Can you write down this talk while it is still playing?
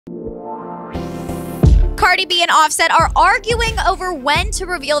Cardi B and Offset are arguing over when to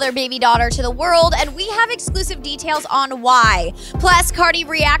reveal their baby daughter to the world, and we have exclusive details on why. Plus, Cardi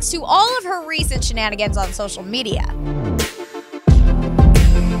reacts to all of her recent shenanigans on social media.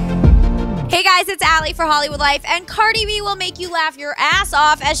 Hey guys, it's Ali for Hollywood Life, and Cardi B will make you laugh your ass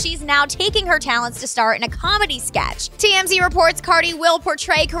off as she's now taking her talents to star in a comedy sketch. TMZ reports Cardi will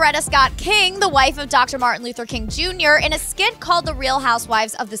portray Coretta Scott King, the wife of Dr. Martin Luther King Jr., in a skit called The Real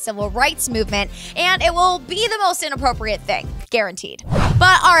Housewives of the Civil Rights Movement, and it will be the most inappropriate thing, guaranteed.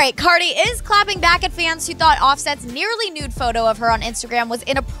 But alright, Cardi is clapping back at fans who thought Offset's nearly nude photo of her on Instagram was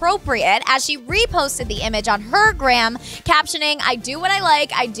inappropriate as she reposted the image on her gram, captioning, "I do what I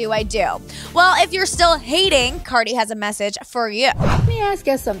like, I do. Well, if you're still hating, Cardi has a message for you. Let me ask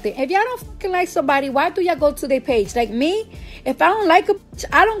you something. If y'all don't fucking like somebody, why do y'all go to their page? Like me, if I don't like a bitch,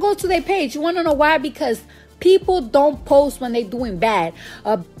 I don't go to their page. You want to know why? Because people don't post when they doing bad.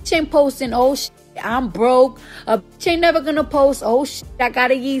 A bitch ain't posting, oh shit, I'm broke. A bitch ain't never gonna post, oh shit, I got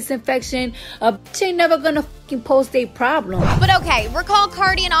a yeast infection. A bitch ain't never gonna fucking post a problem. But okay, recall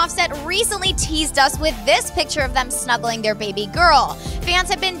Cardi and Offset recently teased us with this picture of them snuggling their baby girl. Fans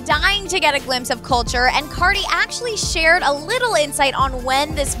have been dying to get a glimpse of culture, and Cardi actually shared a little insight on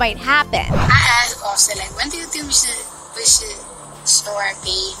when this might happen. I asked Offset, like, when do you think we should show our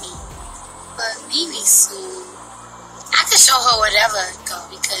baby? But maybe soon. I could show her whatever though,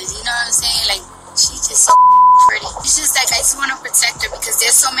 because you know what I'm saying? Like, she's just so pretty. It's just like I just want to protect her because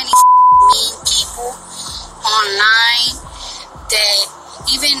there's so many mean people online that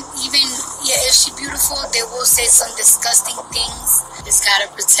even yeah, if she's beautiful, they will say some disgusting things. Just gotta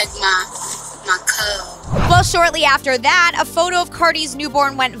protect my cub. Well, shortly after that, a photo of Cardi's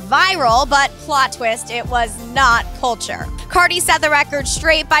newborn went viral, but plot twist, it was not culture. Cardi set the record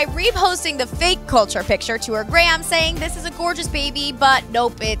straight by reposting the fake culture picture to her gram, saying this is a gorgeous baby, but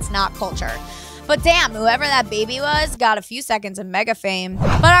nope, it's not culture. But damn, whoever that baby was got a few seconds of mega fame.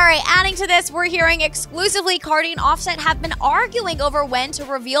 But alright, adding to this, we're hearing exclusively Cardi and Offset have been arguing over when to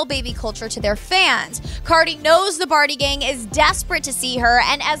reveal baby culture to their fans. Cardi knows the Barty gang is desperate to see her,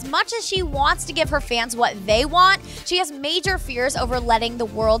 and as much as she wants to give her fans what they want, she has major fears over letting the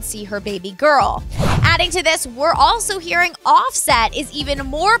world see her baby girl. Adding to this, we're also hearing Offset is even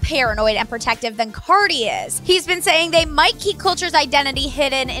more paranoid and protective than Cardi is. He's been saying they might keep Culture's identity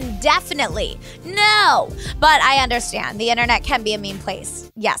hidden indefinitely. No, but I understand. The internet can be a mean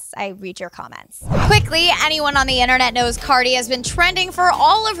place. Yes, I read your comments. Quickly, anyone on the internet knows Cardi has been trending for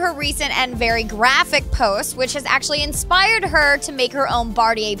all of her recent and very graphic posts, which has actually inspired her to make her own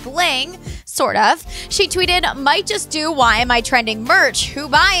Bartier bling, sort of. She tweeted, "Might just do why am I trending merch? Who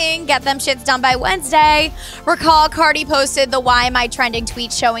buying? Get them shits done by Wednesday." Recall, Cardi posted the why am I trending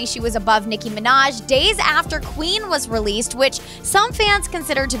tweet showing she was above Nicki Minaj days after Queen was released, which some fans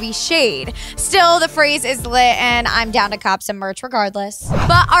consider to be shade. Still, the phrase is lit, and I'm down to cop some merch regardless.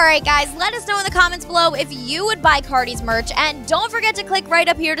 But alright guys, let us know in the comments below if you would buy Cardi's merch, and don't forget to click right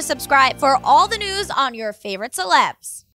up here to subscribe for all the news on your favorite celebs.